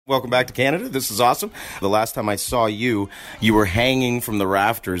Welcome back to Canada. This is awesome. The last time I saw you, you were hanging from the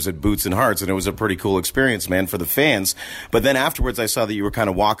rafters at Boots and Hearts, and it was a pretty cool experience, man, for the fans. But then afterwards, I saw that you were kind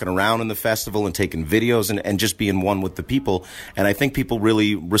of walking around in the festival and taking videos and just being one with the people. And I think people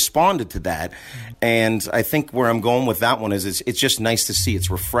really responded to that. And I think where I'm going with that one is it's just nice to see.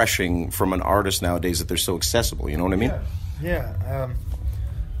 It's refreshing from an artist nowadays that they're so accessible. You know what I mean? Yeah.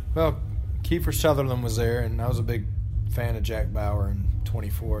 Well, Kiefer Sutherland was there, and I was a big fan of Jack Bauer in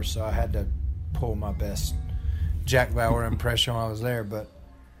 24, so I had to pull my best Jack Bauer impression while I was there. But,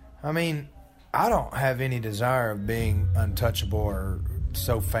 I mean, I don't have any desire of being untouchable or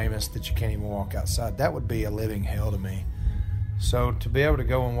so famous that you can't even walk outside. That would be a living hell to me. So to be able to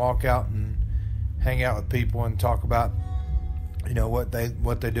go and walk out and hang out with people and talk about, you know, what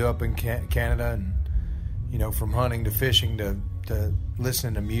they do up in Canada, and, you know, from hunting to fishing to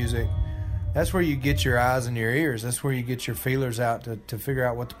listening to music, that's where you get your eyes and your ears. That's where you get your feelers out to figure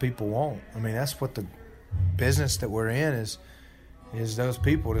out what the people want. I mean, that's what the business that we're in is those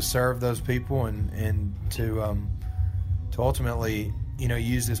people, to serve those people and to ultimately, you know,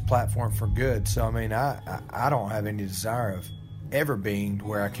 use this platform for good. So, I mean, I don't have any desire of ever being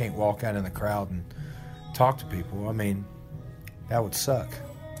where I can't walk out in the crowd and talk to people. I mean, that would suck.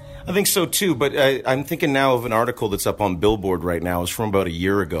 I think so, too, but I'm thinking now of an article that's up on Billboard right now. It's from about a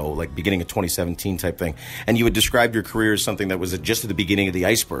year ago, like beginning of 2017 type thing, and you had described your career as something that was just at the beginning of the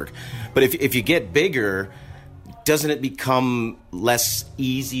iceberg. But if you get bigger, doesn't it become less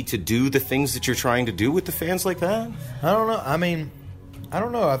easy to do the things that you're trying to do with the fans like that? I don't know. I mean, I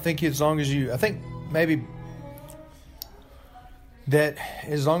don't know. I think as long as you – I think maybe that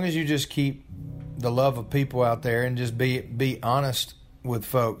as long as you just keep the love of people out there and just be honest – with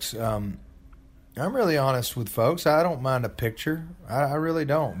folks. I'm really honest with folks. I don't mind a picture. I really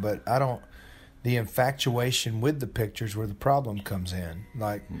don't. But I don't. The infatuation with the pictures where the problem comes in.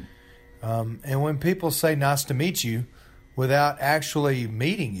 Like, and when people say "nice to meet you" without actually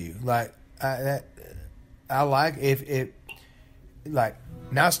meeting you, like I like if it like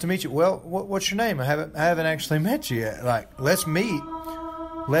 "nice to meet you." Well, what's your name? I haven't actually met you yet. Like, let's meet.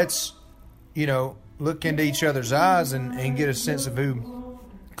 Let's, you know, look into each other's eyes and get a sense of who,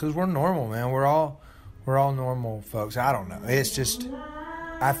 because we're normal, man. We're all normal folks. I don't know. It's just,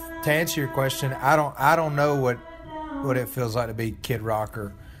 to answer your question, I don't know what it feels like to be Kid Rock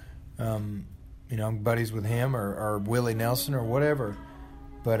or, you know, I'm buddies with him or Willie Nelson or whatever.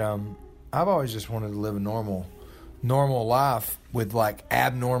 But I've always just wanted to live a normal life with like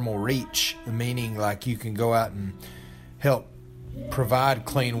abnormal reach, meaning like you can go out and help provide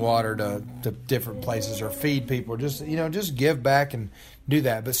clean water to different places or feed people, or just, you know, just give back and do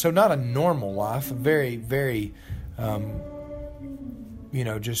that. But so not a normal life, a very, very, you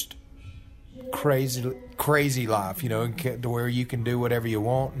know, just crazy life, you know, to where you can do whatever you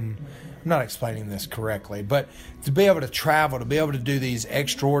want. And I'm not explaining this correctly, but to be able to travel, to be able to do these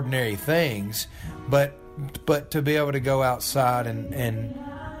extraordinary things, but to be able to go outside and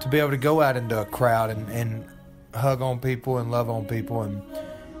to be able to go out into a crowd and hug on people and love on people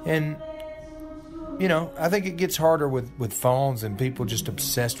and you know, I think it gets harder with phones and people just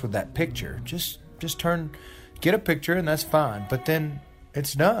obsessed with that picture. Just get a picture and that's fine, but then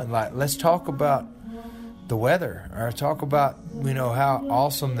it's done. Like, let's talk about the weather, or talk about, you know, how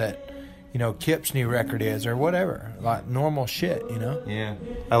awesome that, you know, Kip's new record is, or whatever, like normal shit, you know? Yeah.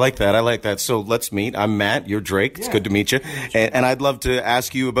 I like that. So let's meet. I'm Matt. You're Drake. It's good to meet you. And I'd love to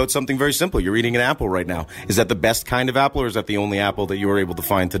ask you about something very simple. You're eating an apple right now. Is that the best kind of apple, or is that the only apple that you were able to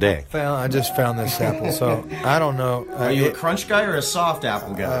find today? I just found this apple, so I don't know. Are you a crunch guy or a soft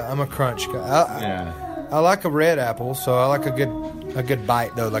apple guy? I'm a crunch guy. I like a red apple, so I like a good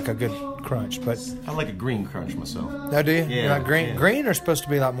bite, though, like a good crunch. But I like a green crunch myself. Oh, do you? Yeah. You like green? Yeah. Green are supposed to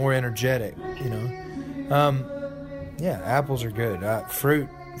be like more energetic, you know. Yeah, apples are good. Fruit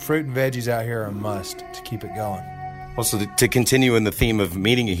and veggies out here are a must to keep it going. Also, to continue in the theme of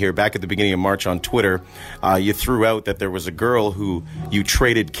meeting you here, back at the beginning of March on Twitter, you threw out that there was a girl who you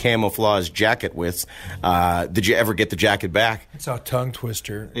traded camouflage jacket with. Did you ever get the jacket back? It's a tongue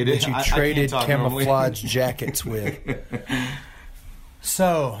twister. That you traded camouflage jackets with.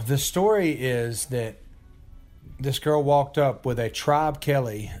 So the story is that this girl walked up with a Tribe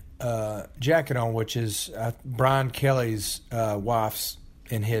Kelly jacket on, which is Brian Kelly's wife's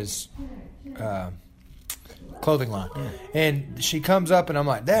in his clothing line. Yeah. And she comes up and I'm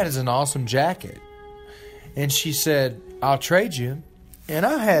like, that is an awesome jacket. And she said, I'll trade you. And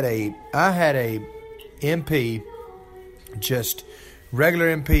I had a MP, just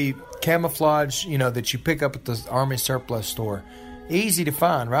regular MP camouflage, you know, that you pick up at the Army surplus store. Easy to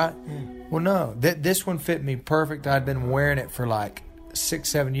find, right? Yeah. Well, no. This one fit me perfect. I'd been wearing it for like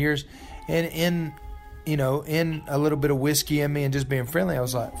 6-7 years, and in a little bit of whiskey in me and just being friendly, I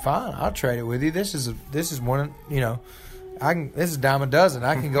was like, fine, I'll trade it with you. This is one, this is a dime a dozen.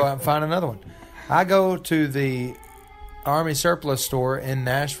 I can go out and find another one. I go to the Army surplus store in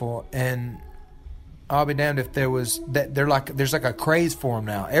Nashville, and I'll be damned if there's like a craze for them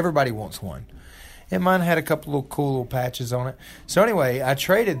now. Everybody wants one. And mine had a couple of cool little patches on it. So anyway, I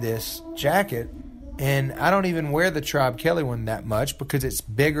traded this jacket, and I don't even wear the Tribe Kelly one that much because it's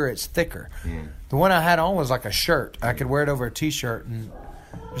bigger, it's thicker. Mm. The one I had on was like a shirt. I could wear it over a T-shirt and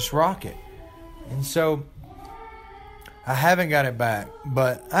just rock it. And so I haven't got it back,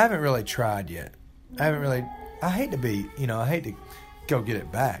 but I haven't really tried yet. I hate to go get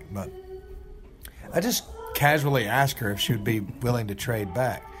it back, but I just casually asked her if she would be willing to trade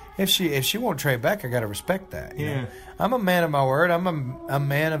back. If she won't trade back, I got to respect that. You know? I'm a man of my word. I'm a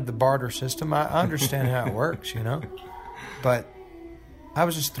man of the barter system. I understand how it works, But I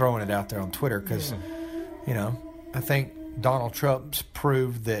was just throwing it out there on Twitter because, I think Donald Trump's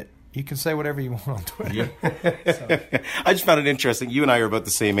proved that you can say whatever you want on Twitter. Yeah. So. I just found it interesting. You and I are about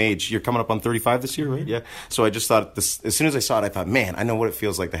the same age. You're coming up on 35 this year, right? Yeah. So I just thought as soon as I saw it, I thought, man, I know what it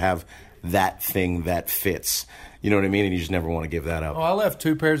feels like to have that thing that fits. You know what I mean? And you just never want to give that up. Oh, I left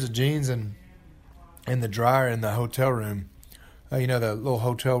 2 pairs of jeans in the dryer in the hotel room. The little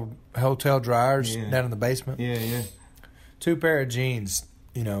hotel dryers down in the basement. Yeah. 2 pair of jeans,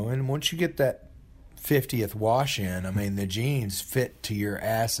 and once you get that 50th wash in, I mean, the jeans fit to your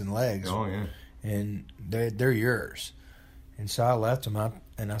ass and legs. Oh, yeah. And they're yours. And so I left them out,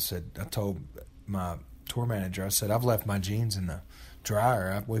 and I told my tour manager, I said, I've left my jeans in the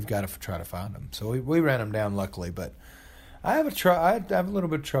dryer. We've got to try to find them. So we ran them down, luckily, but I have a little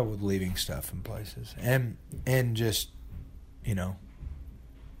bit of trouble with leaving stuff in places, and just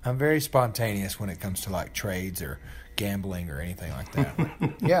I'm very spontaneous when it comes to like trades or gambling or anything like that.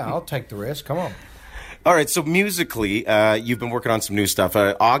 Yeah, I'll take the risk. Come on. All right, so musically, you've been working on some new stuff.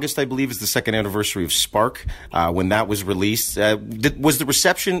 August, I believe, is the 2nd anniversary of Spark, when that was released. Was the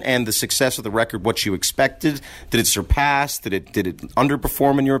reception and the success of the record what you expected? Did it surpass? Did it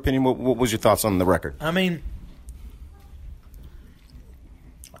underperform, in your opinion? What was your thoughts on the record? I mean,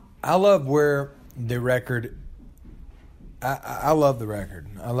 I love where the record... I love the record.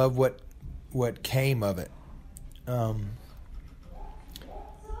 I love what came of it. I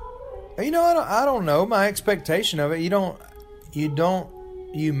don't know. My expectation of it, you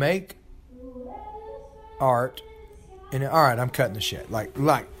make art, and all right, I'm cutting the shit. Like,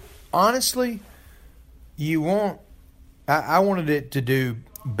 honestly, I wanted it to do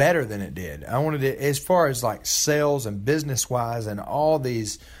better than it did. I wanted it, as far as like sales and business wise and all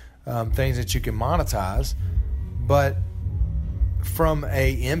these things that you can monetize, but from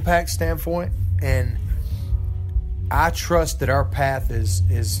a impact standpoint, and I trust that our path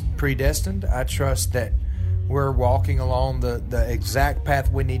is predestined. I trust that we're walking along the exact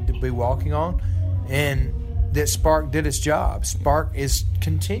path we need to be walking on, and that Spark did its job. Spark is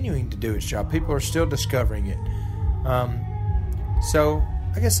continuing to do its job. People are still discovering it. So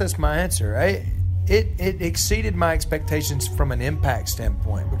I guess that's my answer. It exceeded my expectations from an impact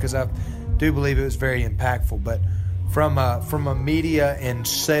standpoint, because I do believe it was very impactful. But from a media and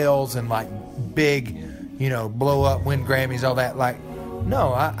sales and like big, blow up, win Grammys, all that, like,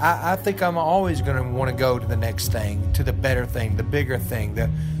 no, I think I'm always going to want to go to the next thing, to the better thing, the bigger thing, the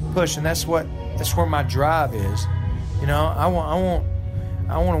push, and that's where my drive is. I want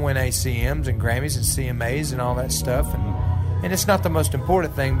to win ACMs and Grammys and CMAs and all that stuff, and it's not the most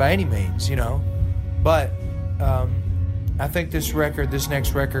important thing by any means, but I think this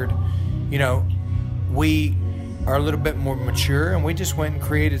next record, we are a little bit more mature, and we just went and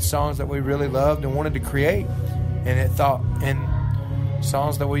created songs that we really loved and wanted to create, and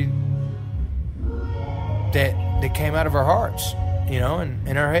songs that came out of our hearts, and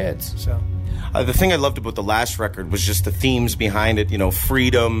in our heads. So the thing I loved about the last record was just the themes behind it,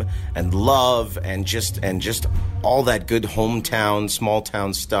 freedom and love and just all that good hometown, small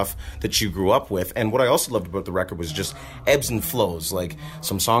town stuff that you grew up with. And what I also loved about the record was just ebbs and flows. Like,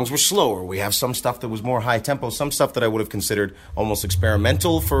 some songs were slower. We have some stuff that was more high tempo, some stuff that I would have considered almost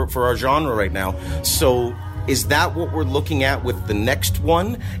experimental for our genre right now. So is that what we're looking at with the next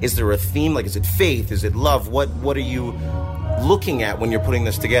one? Is there a theme? Like, is it faith? Is it love? What are you looking at when you're putting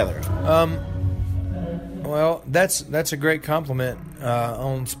this together? Well, that's a great compliment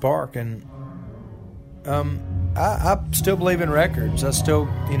on Spark, and I still believe in records. I still,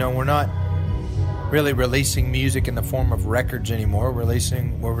 we're not really releasing music in the form of records anymore.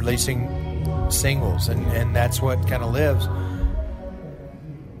 We're releasing singles, and that's what kind of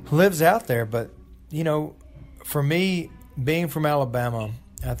lives out there. But for me, being from Alabama,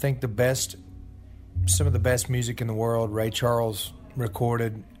 I think some of the best music in the world. Ray Charles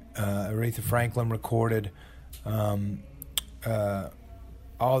recorded, Aretha Franklin recorded,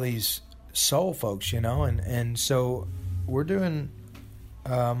 all these soul folks, and so we're doing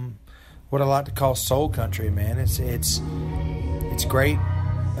what I like to call soul country, man. It's great.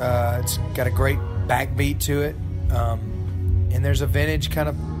 It's got a great backbeat to it, and there's a vintage kind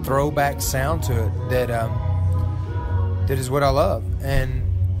of throwback sound to it that is what I love. And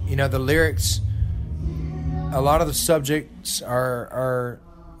the lyrics, a lot of the subjects are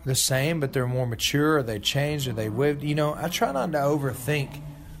the same, but they're more mature, or they changed, or they whipped. I try not to overthink.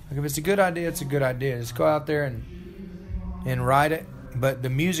 Like, if it's a good idea, it's a good idea. Just go out there and write it. But the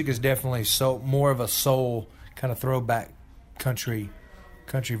music is definitely more of a soul kind of throwback country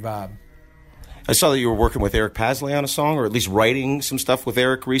vibe. I saw that you were working with Eric Pasley on a song, or at least writing some stuff with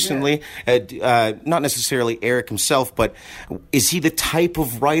Eric recently. Yeah. Not necessarily Eric himself, but is he the type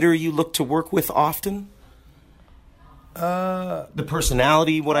of writer you look to work with often? The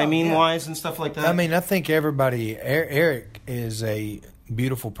personality, wise and stuff like that? I mean, I think everybody, Eric is a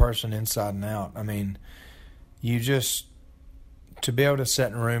beautiful person inside and out. I mean, to be able to sit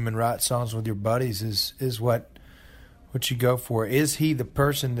in a room and write songs with your buddies is what you go for. Is he the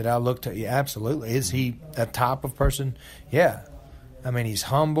person that I look to? Yeah, absolutely. Is he a type of person? Yeah. I mean, he's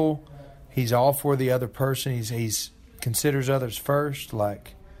humble. He's all for the other person. He's considers others first.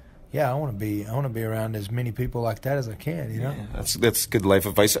 Like, yeah, I want to be around as many people like that as I can. Yeah, that's good life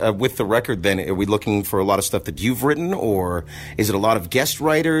advice. With the record, then, are we looking for a lot of stuff that you've written, or is it a lot of guest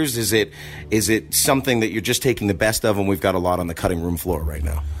writers? Is it something that you're just taking the best of, and we've got a lot on the cutting room floor right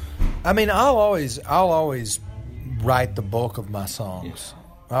now? I mean, I'll always write the bulk of my songs. Yes.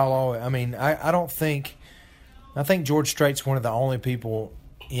 I think George Strait's one of the only people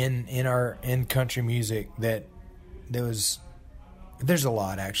in country music that there's a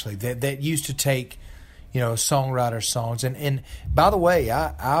lot actually that used to take, songwriter songs. And by the way,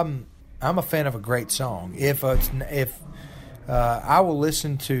 I'm a fan of a great song. If I will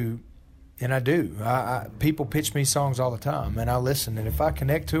listen to, and I do, people pitch me songs all the time, and I listen. And if I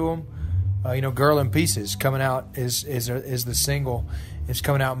connect to them, "Girl in Pieces" coming out is the single. It's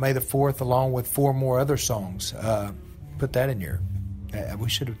coming out May the 4th, along with 4 more other songs. Put that in your. We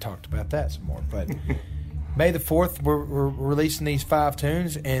should have talked about that some more, but. May the 4th, we're releasing these 5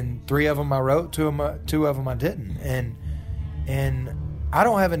 tunes, and 3 of them I wrote, 2 of them I didn't. And I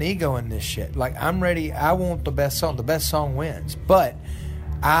don't have an ego in this shit. Like, I'm ready. I want the best song. The best song wins. But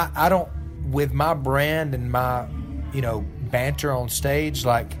I don't, with my brand and my, banter on stage,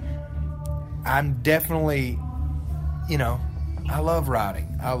 like, I'm definitely, I love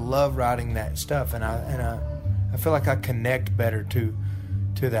writing. I love writing that stuff, and I feel like I connect better to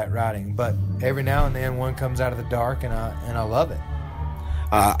that writing. But every now and then one comes out of the dark, and I love it.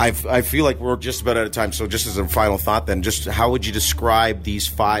 I feel like we're just about out of time, so just as a final thought then, just how would you describe these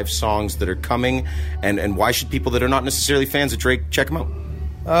 5 songs that are coming, and why should people that are not necessarily fans of Drake check them out?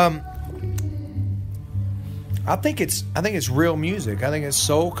 I think it's real music. I think it's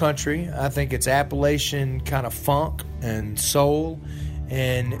soul country. I think it's Appalachian kind of funk and soul.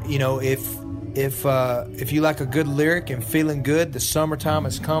 And if you like a good lyric and feeling good, the summertime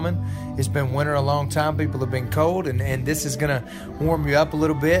is coming. It's been winter a long time. People have been cold, and this is going to warm you up a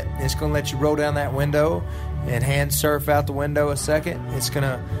little bit. It's going to let you roll down that window and hand surf out the window a second. It's going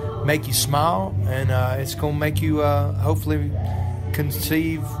to make you smile, and it's going to make you hopefully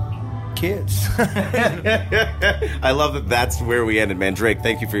conceive kids. I love that that's where we ended, man. Drake,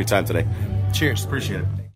 thank you for your time today. Cheers. Appreciate it.